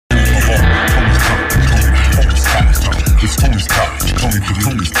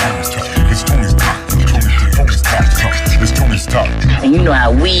And you know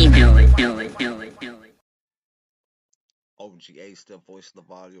how we do it. OGA still voice of the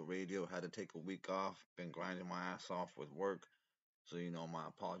Varrio radio. Had to take a week off. Been grinding my ass off with work. So, my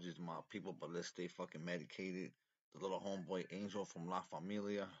apologies to my people, but let's stay fucking medicated. The little homeboy Angel from La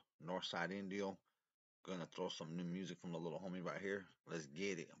Familia, Northside Indio. Gonna throw some new music from the little homie right here. Let's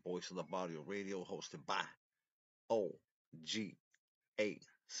get it. Voice of the Varrio radio, hosted by OGA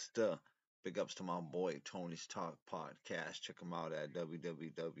Stuff. Big ups to my boy Tony's Talk Podcast. Check him out at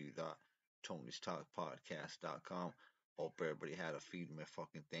www.tonystalkpodcast.com. Hope everybody had a feed me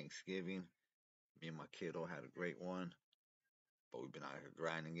fucking Thanksgiving. Me and my kiddo had a great one. But we've been out here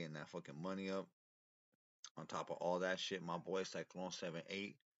grinding, getting that fucking money up. On top of all that shit, my boy Syklone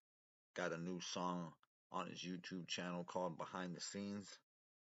 78 got a new song on his YouTube channel called Behind the Scenes.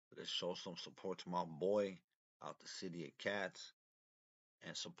 Let's show some support to my boy out the city of Cats.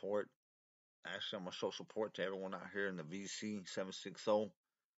 And support. Actually, I'm going to show support to everyone out here in the VC 760.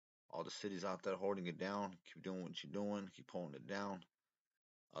 All the cities out there holding it down. Keep doing what you're doing. Keep holding it down.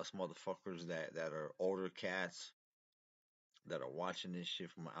 Us motherfuckers that are older cats that are watching this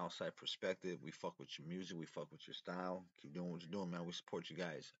shit from an outside perspective. We fuck with your music. We fuck with your style. Keep doing what you're doing, man. We support you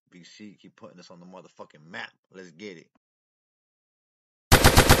guys. VC, keep putting us on the motherfucking map. Let's get it.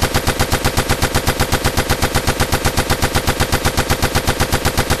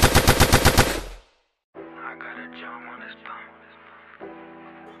 I gotta jump on this pump.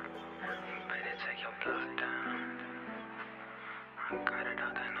 Better take your blood down. I got it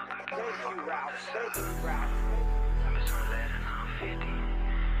out there, no I give a fuck about the sound. Bitch, I'm letting off 50.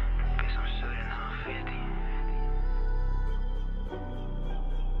 Bitch, I'm shooting off 50.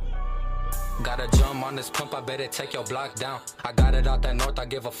 Gotta jump on this pump, I better take your block down. I got it out that north, I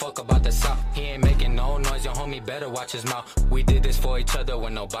give a fuck about the south. He ain't making no noise, your homie better watch his mouth. We did this for each other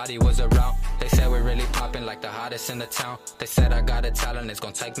when nobody was around. They said we really popping like the hottest in the town. They said I got a talent, it's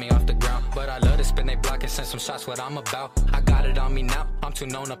gonna take me off the ground. But I love to spin they block and send some shots, what I'm about. I got it on me now, I'm too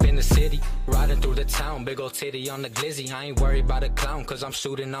known up in the city. Riding through the town, big old titty on the glizzy. I ain't worried about a clown, cause I'm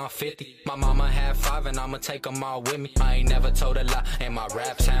shooting all 50. My mama had 5 and I'ma take them all with me. I ain't never told a lie, and my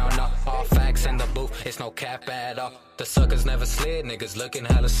rap sound off. All facts in the booth, it's no cap at all. The suckers never slid, niggas looking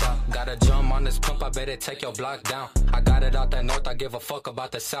hella soft. Gotta jump on this pump, I better take your block down. I got it out that north, I give a fuck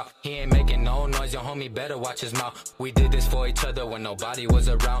about the south. He ain't making no noise, your homie better watch his mouth. We did this for each other when nobody was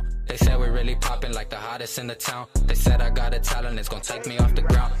around. They said we really popping like the hottest in the town. They said I got a talent, it's gonna take me off the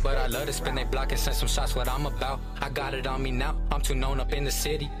ground. But I love to spin they block and send some shots, what I'm about. I got it on me now, I'm too known up in the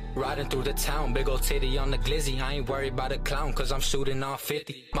city. Riding through the town, big old titty on the glizzy. I ain't worried about a clown, cause I'm shooting all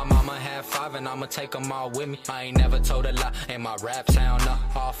 50. My mama had 5 and I'ma take them all with me. I ain't never told a lie, and my rap sound up.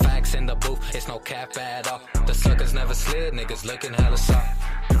 All facts in the booth, it's no cap at all. The suckers never slid, niggas looking hella soft.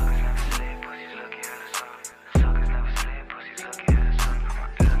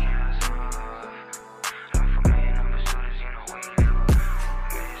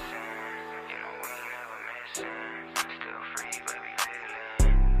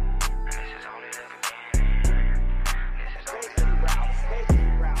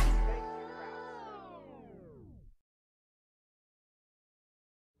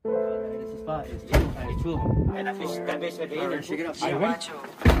 It's two of them. And that bitch at the end. Shake it up. Are you ready?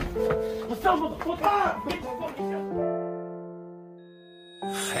 What's up, motherfucker?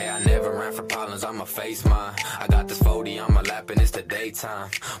 Hey, I never ran for problems, I'ma face mine. I got this 40 on my lap and it's the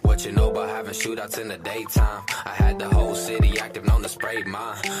daytime. What you know about having shootouts in the daytime? I had the whole city active, known to spray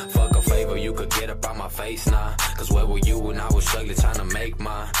mine. Fuck a favor, you could get up on my face now. Cause where were you when I was struggling trying to make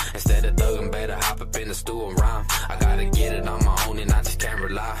mine? Instead of thugging, better hop up in the stew and rhyme. I gotta get it on my own and I just can't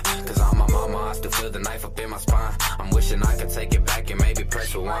rely. Cause on my mama, I still feel the knife up in my spine. I'm wishing I could take it back and maybe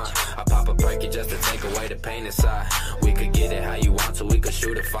press rewind. I pop a breaky just to take away the pain inside. We could get it how you want to, we could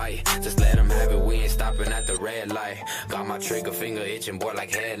shoot a fight. Just let them have it, we ain't stopping at the red light. Got my trigger finger itching, boy,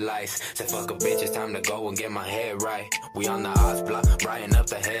 like headlights. Said fuck a bitch, it's time to go and get my head right. We on the odds block, riding up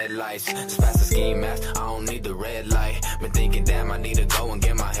the headlights. Just past the ski mask, I don't need the red light. Been thinking, damn, I need to go and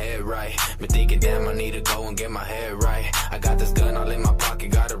get my head right. Been thinking, damn, I need to go and get my head right. I got this gun all in my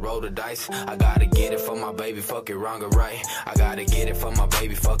pocket, gotta roll the dice. I gotta get it for my baby, fuck it wrong or right. I gotta get it for my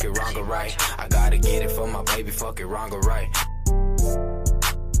baby, fuck it wrong or right. I gotta get it for my baby, fuck it wrong or right.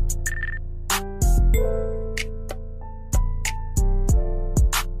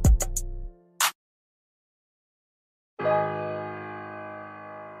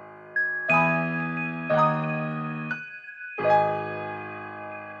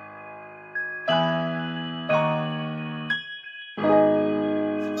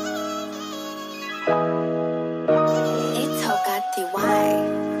 It's Hogati Wine.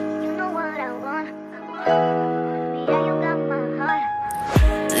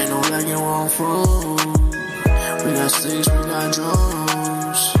 Ain't no lagging where I'm from. We got sticks, we got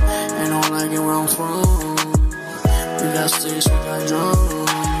drums. Ain't no lagging where I'm from. We got sticks, we got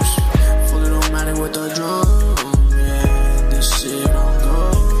drums. Fuck it, don't matter what the drum. Yeah, this shit don't go.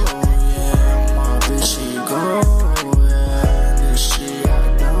 Yeah, my bitch she go. Yeah, this shit I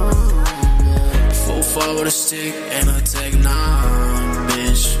done. Yeah, 4-5 with a stick and a Tech 9,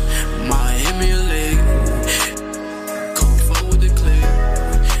 bitch. Might hit me a leg. Come fuck with the clip.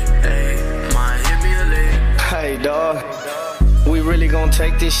 Hey, might hit me a leg. Hey, dawg. We really gon'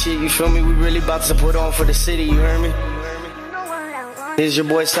 take this shit, you feel me? We really about to put on for the city, you hear me? This is your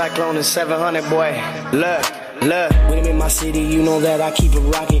boy Syklone and 700, boy. Look, when I'm in my city, you know that I keep it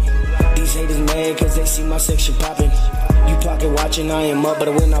rockin'. These haters mad cause they see my section poppin'. You pocket watching, I am up,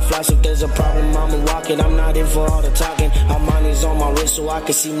 but when I fly, so if there's a problem, I'ma walk it. I'm not in for all the talking. My money is on my wrist so I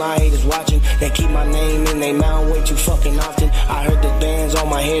can see my haters watching. They keep my name in they mouth way too fucking often. I heard the bands on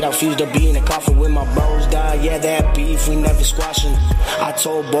my head, I refuse to be in the coffin when my bros die. Yeah, that beef, we never squashing. I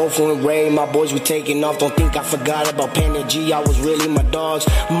told both when raid, my boys we taking off. Don't think I forgot about Panda G, I was really my dogs.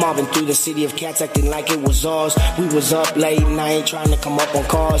 Mobbing through the city of cats, acting like it was ours. We was up late night, trying to come up on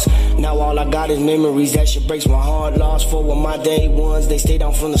cars. Now all I got is memories, that shit breaks my heart. Lost for of my day ones, they stayed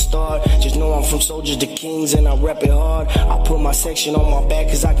down from the start. Just know I'm from soldiers to kings and I rep it hard. I put my section on my back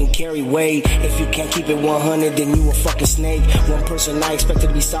cause I can carry weight. If you can't keep it 100 then you a fucking snake. One person I expected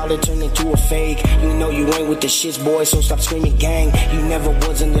to be solid turned into a fake. You know you ain't with the shits, boy, so stop screaming gang. You never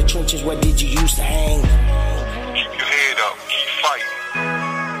was in the trenches, where did you used to hang? Keep your head up, keep fighting.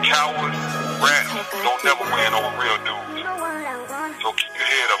 Cowards, rats, don't never win over real dudes. So keep your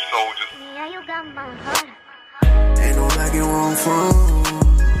head up, soldiers. Ain't no lagging where I'm from.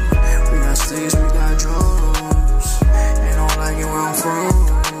 We got sticks, we got drums. Ain't no lagging where I'm from.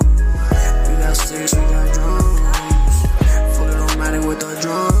 We got sticks, we got drums. Fuck it, don't matter with the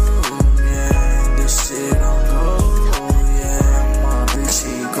drum. Yeah, this shit don't go. Yeah, my bitch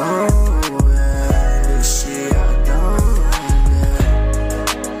she go. Yeah, this shit I done.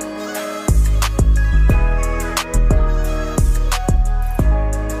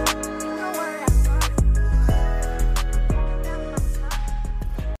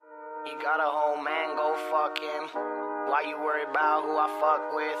 Got a home man, go fuck him. Why you worried about who I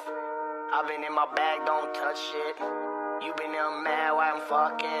fuck with? I've been in my bag, don't touch shit. You been in mad why I'm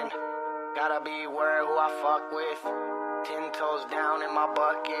fucking. Gotta be worried who I fuck with. 10 toes down in my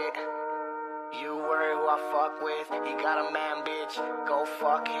bucket. You worried who I fuck with. He got a man, bitch, go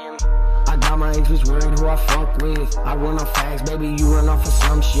fuck him. I got my ex bitch worried who I fuck with. I run off facts, baby, you run off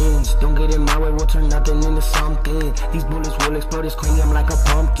assumptions. Don't get in my way, we'll turn nothing into something. These bullets will explode this cranium like a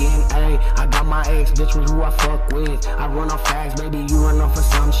pumpkin. Ayy, I got my ex bitch with who I fuck with. I run off facts, baby, you run off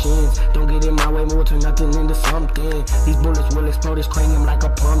assumptions. Don't get in my way, we'll turn nothing into something. These bullets will explode this cranium like a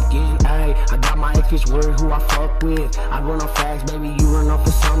pumpkin. Ayy, I got my ex bitch worried who I fuck with. I run off facts, baby, you run off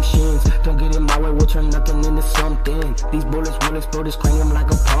assumptions. Don't get in my way, we'll turn nothing into something. These bullets will explode this cranium like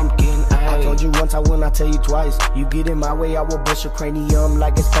a pumpkin. I told you once, I will not tell you twice. You get in my way, I will bust your cranium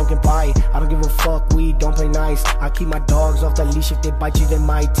like it's pumpkin pie. I don't give a fuck, we don't play nice. I keep my dogs off the leash, if they bite you, they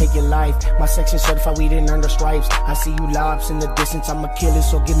might take your life. My section certified, we didn't earn the stripes. I see you lobs in the distance, I'm a killer,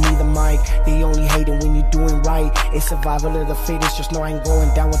 so give me the mic. They only hating when you're doing right. It's survival of the fittest, just know I ain't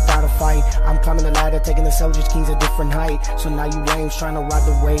going down without a fight. I'm climbing the ladder, taking the soldiers kings a different height. So now you lames trying to ride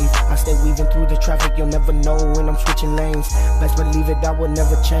the wave. I stay weaving through the traffic, you'll never know when I'm switching lanes. Best believe it, that will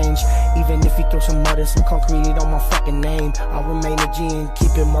never change. Even if you throw some mud and some concrete on my fucking name, I'll remain a G and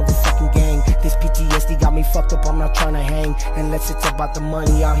keep it motherfucking gang. This PTSD got me fucked up, I'm not trying to hang. Unless it's about the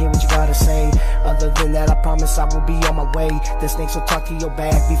money, I'll hear what you gotta say. Other than that, I promise I will be on my way. The snakes will talk to your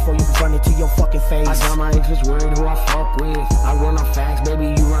bag before you run into your fucking face. I got my ex bitch worried who I fuck with. I run off facts,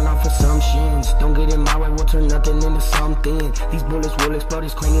 baby, you run off assumptions. Don't get in my way, we'll turn nothing into something. These bullets will explode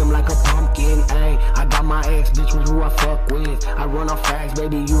this cranium like a pumpkin. Ayy, I got my ex bitch with who I fuck with. I run off facts,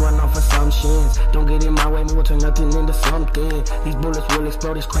 baby, you run off assumptions. Don't get in my way, we'll turn nothing into something. These bullets will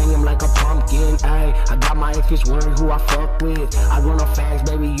explode this cranium like a pumpkin. Ayy, I got my ex bitch worried who I fuck with. I run off facts,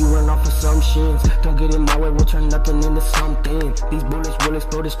 baby, you run off assumptions. Don't get in my way, we'll turn nothing into something. These bullets will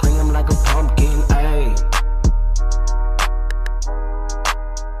explode this cranium like a pumpkin. Ayy.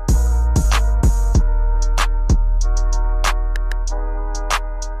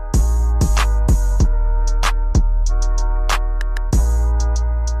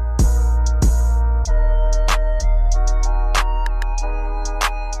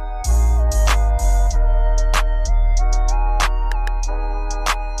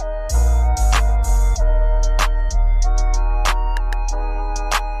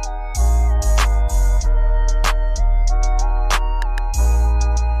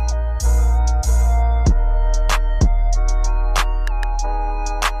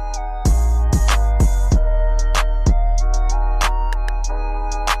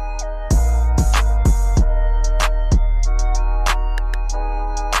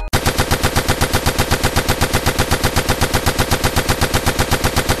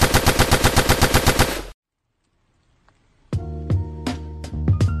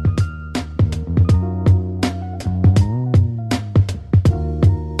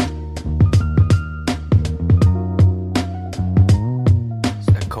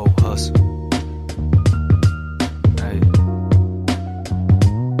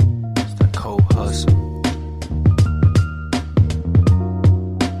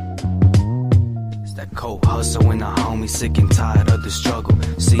 sick and tired of the struggle.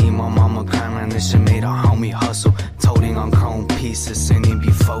 Seeing my mama cry, man, this shit made a homie hustle. Toting on chrome pieces, sinning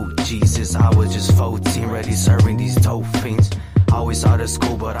before Jesus. I was just 14, ready serving these dope fiends. Always out of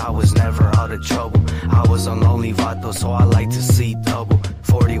school, but I was never out of trouble. I was a lonely vato, so I like to see double.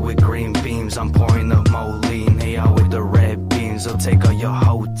 40 with green beams, I'm pouring up Moline. Hey, out with the red beans, they'll take out your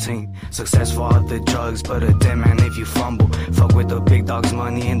whole team. Success for all the drugs, but a dead man if you fumble. Fuck with the big dog's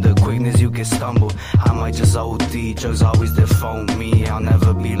money and the quickness you get stumble. I might just OD, drugs always default me. I'll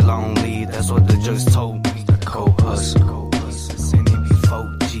never be lonely, that's what the drugs told me. The cold hustle. Sinning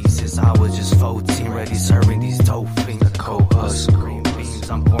before Jesus, I was just 14, ready serving these dope fiends. The cold hustle. Green beans,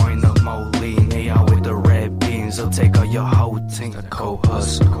 I'm pouring up Moline. Hey, out with the red beans, they'll take out your whole team. The cold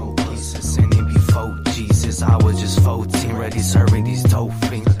hustle. Sinning before Jesus, I was just 14, ready serving these dope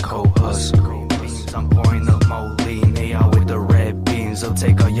fiends. The cold hustle. Green beans, I'm pouring up Moline. Hey, out with the red beans, they'll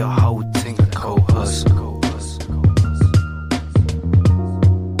take out your whole team. The cold hustle.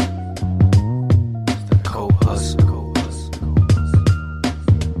 The cold hustle.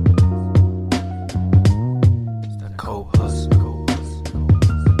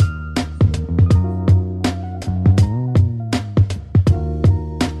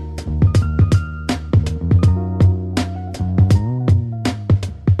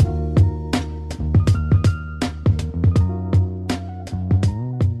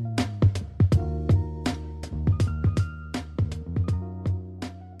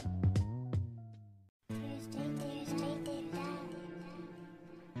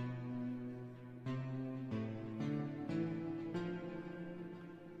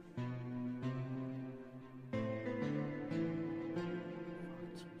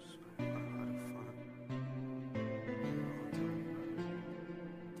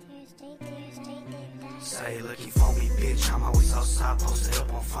 Say looking for me, bitch, I'm always outside, posted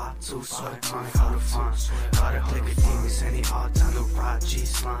up on 5-2, swear time for the fun. Got a click of demons and they all time to ride.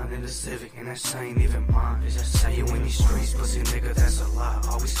 G-slime in the Civic and that ain't even mine. It's just say you in these streets, pussy nigga, that's a lie.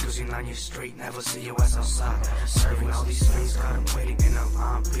 Always cruising on your street, never see your ass outside. Serving all these things, got them waiting in a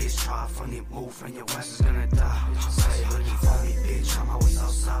line. Bitch, try a funny move and your ass is gonna die. Say looking for me, bitch, I'm always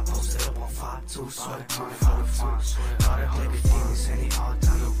outside, posted up on 5-2, swear time for the fun. Got a click of demons and they all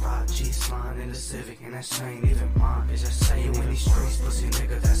time to ride. G-slime in the Civic and that ain't even mine. It's just say you in these streets, pussy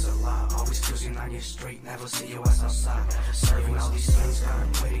nigga, that's a lie. Always cruising on your street, never see your ass outside. Serving all these things, got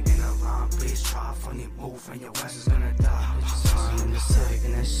them waiting in a line. Bitch, try a funny move and your ass is gonna die. Time in the Civic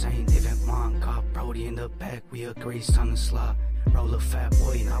and that ain't even mine. Got Brody in the back, we agree it's time to slide. Roll a fat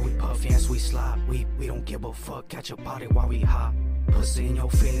boy, now we puffy and we slide. We don't give a fuck, catch a body while we hop. Pussy in your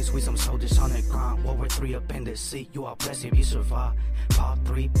feelings, we some soldiers on the grind. World War 3 up in the seat, you are blessed if you survive. Pop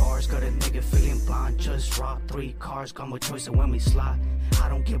 3 bars, got a nigga feeling blind. Just rock 3 cars, got more choice when we slide. I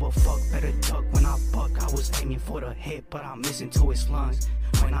don't give a fuck, better duck when I buck. I was aiming for the hit, but I'm missing to his lungs.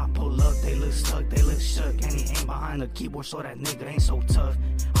 When I pull up, they look stuck, they look shook. And he ain't behind the keyboard, so that nigga ain't so tough.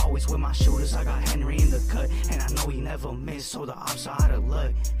 Always with my shooters, I got Henry in the cut. And I know he never miss, so the ops are out of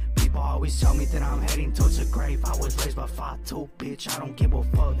luck. People always tell me that I'm heading towards a grave. I was raised by 5'2", bitch, I don't give a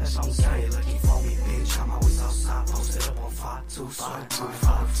fuck, that's on say. Looking for me, bitch, I'm always outside, posted up on 5'2", swear time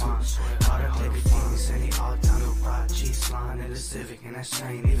for the fun. Got a click of demons and they all down to ride. G-slime in the Civic and that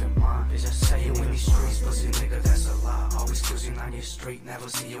ain't even mine. It's just say you in these streets, pussy nigga, that's a lie. Always cruising on your street, never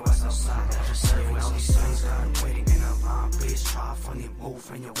see your ass outside. Just serving all these things, got them waiting in a line. Bitch, try a funny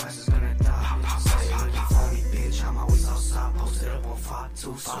move and your ass is gonna die. Say looking for me, bitch, I'm always outside, posted up on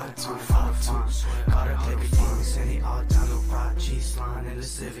 5'2", swear time for the fun. Got a click of demons and they all down to ride. G-slime in the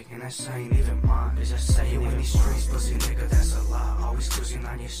Civic and that ain't even mine. It's just say you in these streets, pussy nigga, that's a lie. Always cruising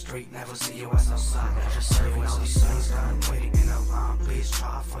on your street, never see your ass outside. Just serving all these things, got them waiting in a line. Bitch,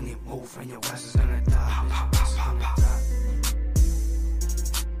 try a funny move and your ass is gonna die.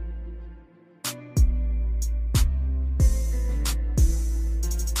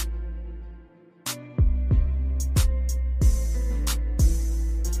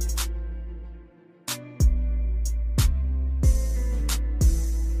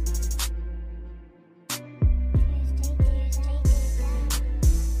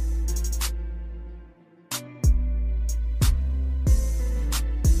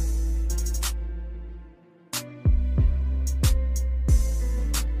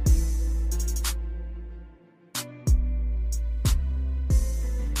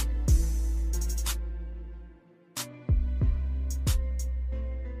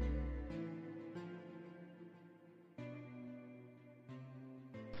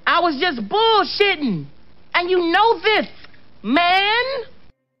 I was just bullshitting. And you know this, man.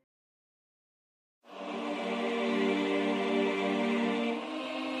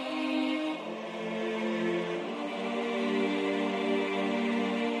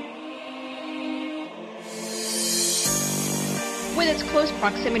 With its close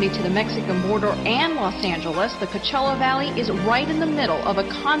proximity to the Mexican border and Los Angeles, the Coachella Valley is right in the middle of a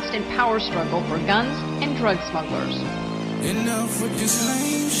constant power struggle for guns and drug smugglers. Enough with this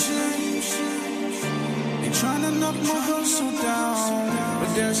lame shit. They tryna knock my hustle down,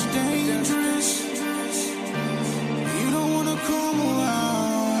 but that's dangerous. You don't wanna come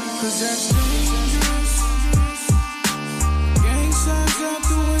around, cause that's dangerous. Gang signs out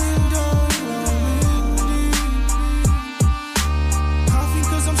the window. Coffee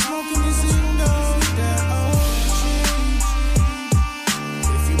cause I'm smoking this Indo. That OG.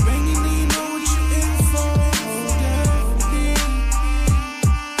 If you banging, then you know what you're in for.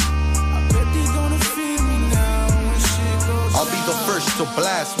 I'll be the first to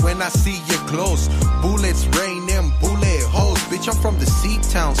blast when I see you close. Bullets rain and bullet holes. Bitch, I'm from the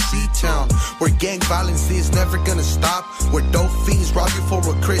C-Town, where gang violence is never gonna stop. Where dope fiends rob you for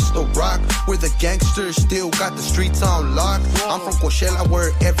a crystal rock. Where the gangsters still got the streets on lock. I'm from Coachella,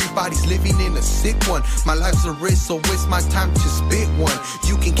 where everybody's living in a sick one. My life's a risk, so it's my time to spit one.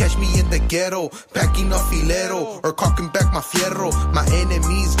 You can catch me in the ghetto, packing a filero, or cocking back my fierro. My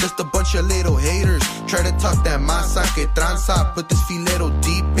enemies, just a bunch of little haters. Try to talk that masa que tranza. Put this filero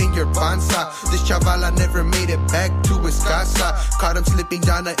deep in your panza. This chavala never made it back to his casa. Caught him slipping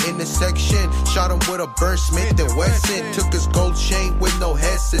down the intersection. Shot him with a burn Smith & Wesson. Took his gold chain with no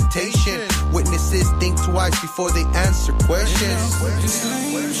hesitation. Witnesses think twice before they answer questions.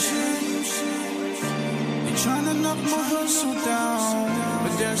 They tryna knock my hustle down,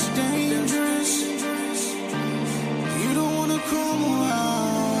 but that's dangerous. You don't wanna come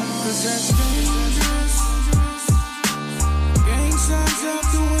around, cause that's dangerous. Gang signs out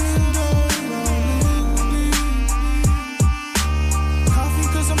the window. Coffee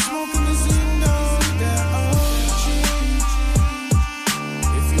cause I'm smoking this Indo. That OG.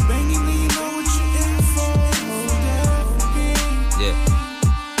 If you banging, then you know what you're in for. Yeah.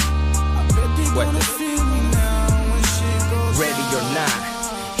 I bet they gonna feel me now when shit goes Ready or not,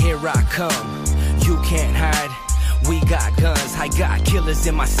 here I come. You can't hide. We got guns, I got killers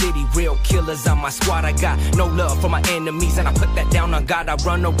in my city, real killers on my squad. I got no love for my enemies, and I put that down on God. I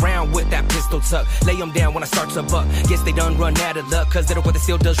run around with that pistol tuck, lay them down when I start to buck. Guess they done run out of luck, cause they know what the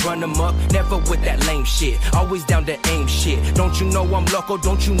seal does, run them up. Never with that lame shit, always down to aim shit. Don't you know I'm loco,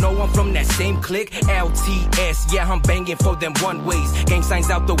 don't you know I'm from that same clique? LTS, yeah, I'm banging for them one ways. Gang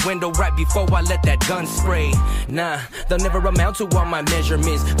signs out the window right before I let that gun spray. Nah, they'll never amount to all my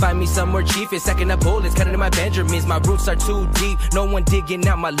measurements. Find me somewhere cheap and sacking up bullets, cutting in my Benjamins. My roots are too deep, no one digging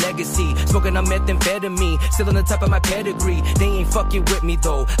out my legacy. Smoking on methamphetamine, still on the top of my pedigree. They ain't fucking with me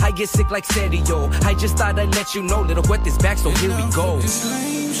though, I get sick like Serio. I just thought I'd let you know, little wet this back, so here we go. They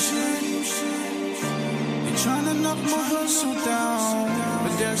tryna knock my hustle down,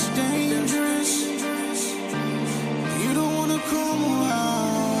 but that's dangerous. You don't wanna come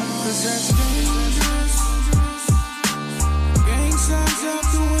around, cause that's dangerous. Gang signs out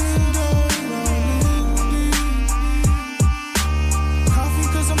the window.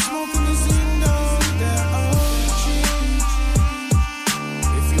 I'm smoking this Indo, that OG.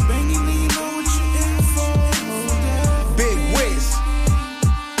 If you banging, then you know what you're in for. Big Wiz,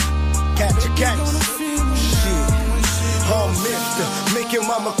 catch a catch. Shit, mister, make your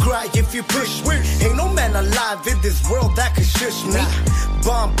mama cry if you push me. Ain't no man alive in this world that can shush me.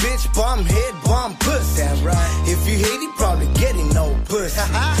 Bomb bitch, bomb head, bomb puss. That right. If you hate it, probably getting no pussy.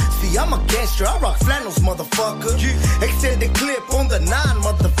 See, I'm a gangster, I rock flannels, motherfucker. Extend the clip on the 9,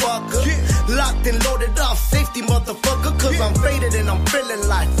 motherfucker. Locked and loaded off safety, motherfucker. Cause I'm faded and I'm feeling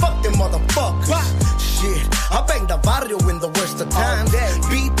like fuck them motherfuckers. Shit, I bang the Varrio in the worst of times.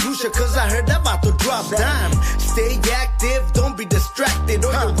 Beat Tusha cause I heard that about to drop dime. Stay active, don't be distracted.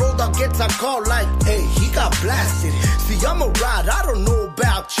 Or your road dog gets a call like, hey, he got blasted. See, I'm a ride, I don't know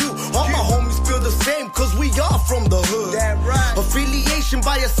about you. All my homies feel the same cause we all from the hood. That right. Affiliation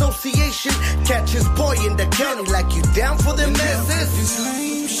by association. Catch his boy in the county like you down for them messes. This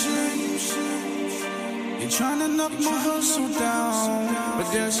lame shit. You're tryna knock my hustle down,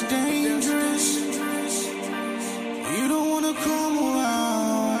 but that's dangerous. You don't wanna come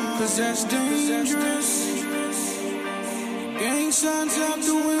around, cause that's dangerous. Gang signs out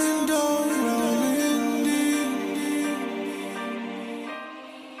the window, rolling deep.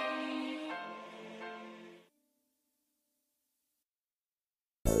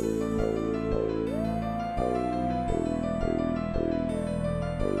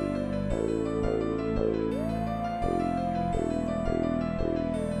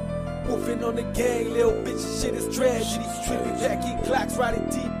 Moving on the gang, little bitch, shit is tragedy. Tripping, jacking clocks, riding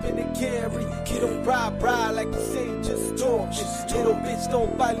deep in the carry. Kid don't ride like you say, just talk. Little bitch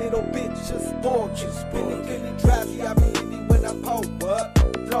don't fight, little bitch just walk. Spinning, getting drowsy, I be anywhere when I pull up.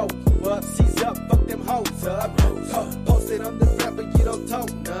 Throw up, seize up, fuck them hoes up. Post it on the ground, but you don't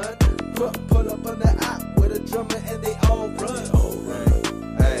talk none. Pull up on the op with a drummer and they all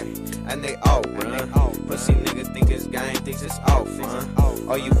run. Hey, and they all run. Pussy niggas think it's gang, thinks it's all fun.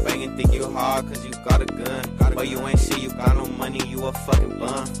 Oh, you bangin', think you hard cause you got a gun. Oh, you ain't shit, you got no money, you a fucking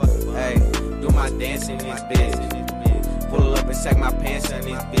bum. Hey, do my dance in this bitch. Pull up and sack my pants in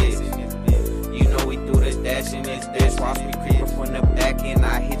this bitch. You know we do the dash in this bitch. Watch me creep up from the back and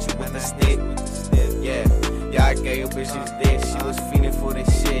I hit you with a stick. Yeah, I gave you bitches this. She was feeling for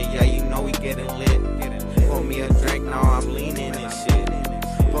this shit. Yeah, you know we getting lit. Pour me a drink, now I'm leaning and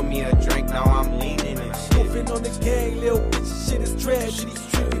shit. Pour me a drink, now I'm leaning and shit. Moving on the gang, little bitch, shit is tragedy.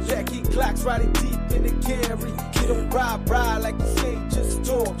 Tripping back, he clocks riding deep in the carry. You don't ride like you say, just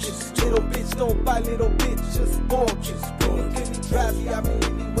talking. Little bitch don't buy, little bitch just walking. Spinning, can he drive me? I be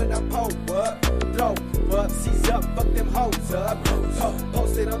leaning when I pull up. Throw up, seize up, fuck them hoes up.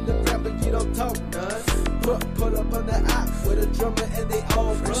 Post it on the ground, but you don't talk none. Pull up on the op with a drummer and they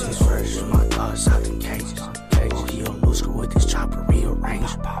all run. First things first, my thoughts out in cages. Oh, he a loose screw with this chopper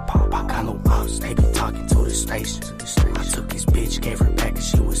rearranged. I got no ops, they be talking to the station. I took his bitch, gave her back and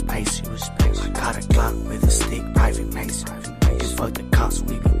she was pacing. I got a Glock with a stick, private mason. And fuck the cops,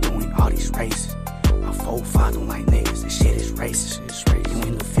 we be doing all these races. My 4-5 don't like niggas, this shit is racist. You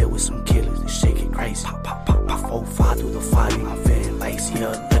in the field with some killers, this shit get crazy. My 4-5 through the fighting, I'm feeling lazy.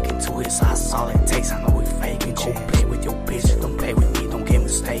 Yeah, look into his eyes, that's all it takes. I know we faking. Go play with your bitch, don't play with me, don't get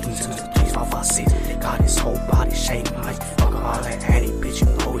mistaken. To the 356, they got his whole body shaking. Like fuck all that addy, bitch, you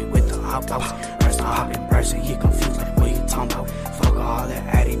know he with the hop-outs. First I hop in person, he confused like what you talking about. Fuck all that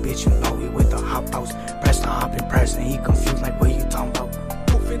addy, bitch, you know he with the hop-outs. Press the hop in person, he confused like what you talking about.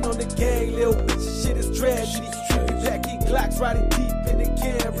 Moving on the gang, little bitch, shit is tragedy. Tripping back, he clocks riding deep in the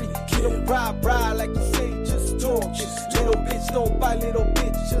carry. You don't ride like you say, just talking. Little bitch don't buy, little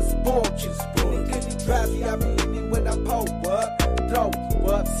bitch just walking. Spinning, can he drive me? I be leaning when I pull up. Throw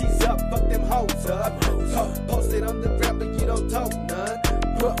up, seize up, fuck them hoes up. Post it on the ground, but you don't talk none.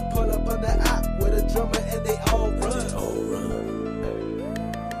 Pull up on the op with a drummer and they all run.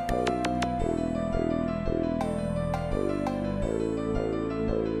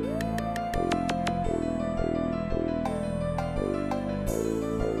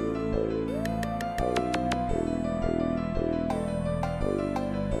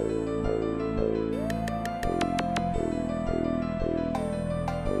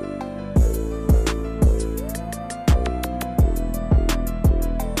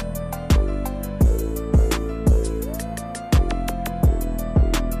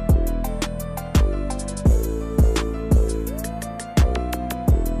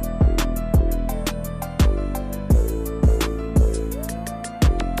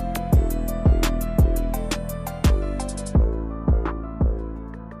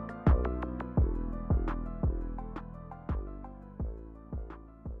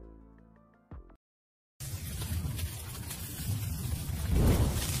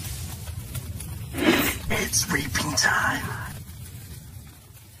 It's reaping time.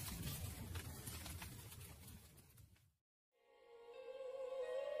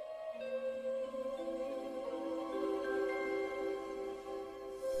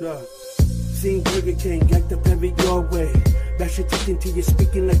 Yeah. Seeing Burger King, like up every your way. Bash your teeth into you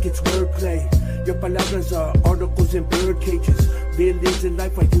speaking like it's wordplay. Your palabras are articles in bird cages. Villains in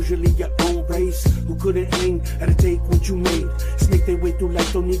life are usually your own race. Who couldn't aim at to take what you made. Snake their way through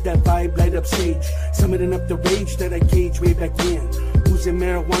life, don't need that vibe, light up sage. Summoning up the rage that I caged way back then. Using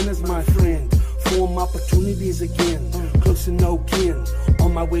marijuana's my friend. Form opportunities again. Close to no kin.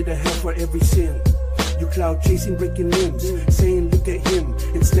 On my way to hell for every sin. You cloud chasing, breaking limbs. Saying look at him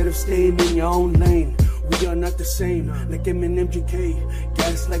instead of staying in your own lane. We are not the same, like M and MGK.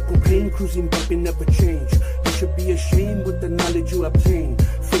 Gas like cocaine, cruising, bumping, never change. You should be ashamed with the knowledge you obtain.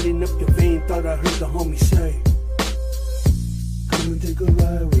 Filling up your vein, thought I heard the homie say. Come and take a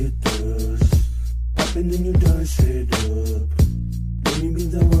ride with us. Poppin' and you done set up. Let me be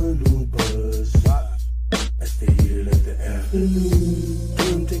the one who buzz. I stay here like the afternoon.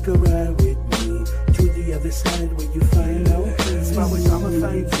 Come take a ride with me to the other side where you find out. Spot where I'ma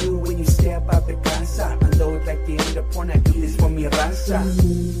find you when you step out the casa. Unload like the end of porn, I do this for mi raza.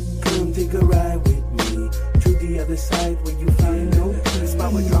 Come take a ride with me to the other side where you find out.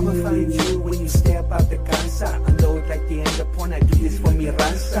 Spot where I'ma find you when you step out the casa. Unload like the end of porn, I do this for mi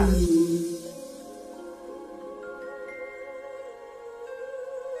raza.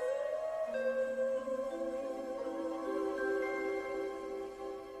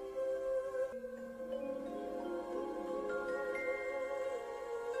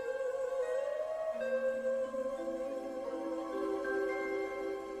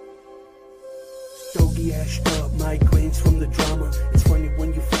 Cashed up, migraines from the drama. It's funny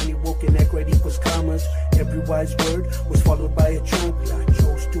when you finally woke and act right equals commas. Every wise word was followed by a chunk. I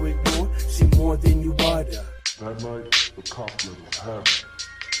chose to ignore, see more than you order. That night, the cop let us have it.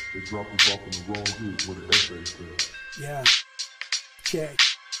 They dropped us off in the wrong hood where the essay said. Yeah, check.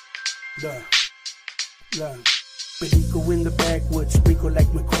 Look. Perico in the backwoods, sprinkle like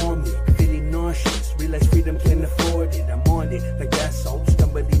McCormick. Feeling nauseous, realize freedom can't afford it. I'm on it, like assault,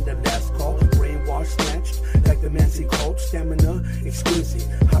 stumbled in the last call. Brainwashed, snatched, like the Manson Colt. Stamina, exquisite,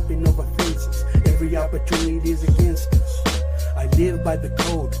 hopping over fences. Every opportunity is against us. I live by the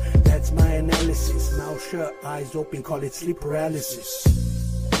code, that's my analysis. Mouth shut, eyes open, call it sleep paralysis.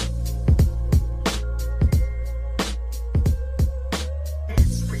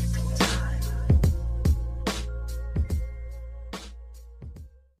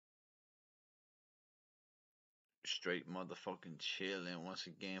 Straight motherfucking chillin'. Once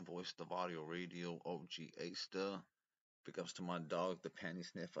again, voice the Varrio Radio, OG A-Star. Big ups to my dog, the panty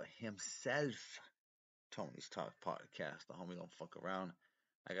sniffer himself. Tony's Talk Podcast. The homie don't fuck around.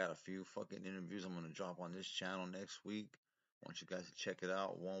 I got a few fucking interviews I'm gonna drop on this channel next week. I want you guys to check it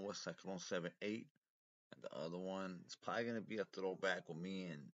out. One was Syklone 78. And the other one, it's probably gonna be a throwback with me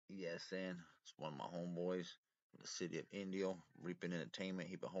and ESN. It's one of my homeboys from the city of Indio, Reaping Entertainment.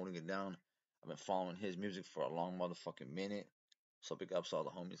 He been holding it down. I've been following his music for a long motherfucking minute. So big ups to all the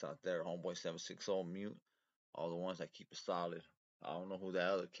homies out there. Homeboy 760 Mute. All the ones that keep it solid. I don't know who that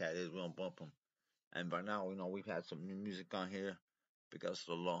other cat is. We don't bump him. And by now, we've had some new music on here. Big ups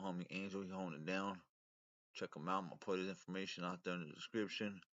to the little homie Angel. He holding it down. Check him out. I'm going to put his information out there in the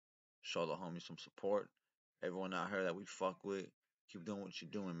description. Show the homie some support. Everyone out here that we fuck with, keep doing what you're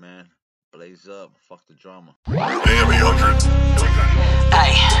doing, man. Blaze up. Fuck the drama. Damn, 800.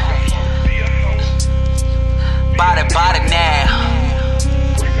 Hey. Body now.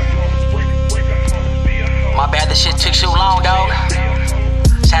 My bad, this shit took too long, dog.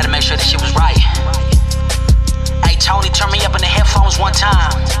 Just had to make sure that shit was right. Hey, Tony, turn me up in the headphones one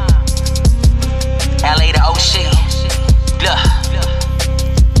time. LA to OC. Look.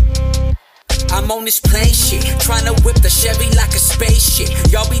 I'm on this plane shit, tryna whip the Chevy like a spaceship.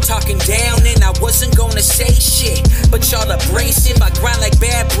 Y'all be talking down and I wasn't gonna say shit, but y'all abrasive, I grind like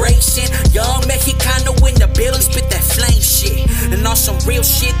bad bracing. Young Mexicano in the building, spit that flame shit. And on some real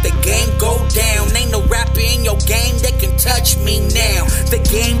shit, the game go down. Ain't no rapper in your game that can touch me now. The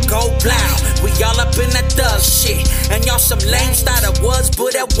game go loud, we all up in that thug shit. And y'all some lames thought I was,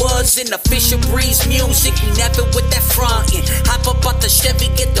 but I wasn't. Official Breeze music, we never with that frontin'. Hop up out the Chevy,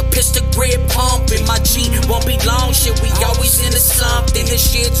 get the pistol grip pumping. My G won't be long, shit, we always into something. This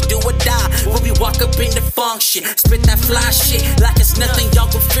shit's do or die when we walk up in the function. Spit that fly shit like it's nothing, y'all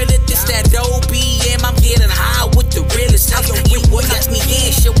can feel it. This that OBM, I'm getting high with the realest. You would let me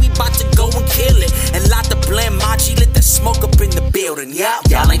in, shit, we bout to go and kill it. And light the blend, my G, let the smoke up in the building, yeah.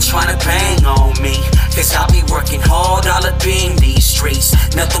 Y'all ain't tryna bang on me, cause I be working hard all up in these streets.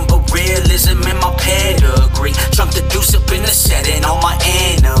 Nothing but realism in my pedigree. Drunk the deuce up in the setting on my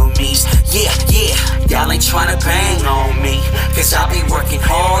enemies. Yeah, y'all ain't tryna bang on me, cause I be working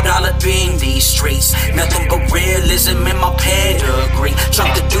hard all up in these streets. Nothing but realism in my pedigree.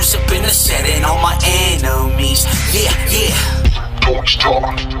 Drunk the deuce up in the setting on my enemies. Yeah. Don't stop,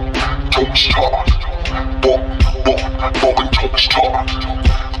 don't stop. Don't stop, don't stop.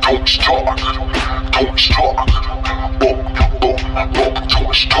 Don't stop, don't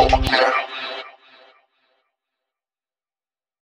stop. Yeah.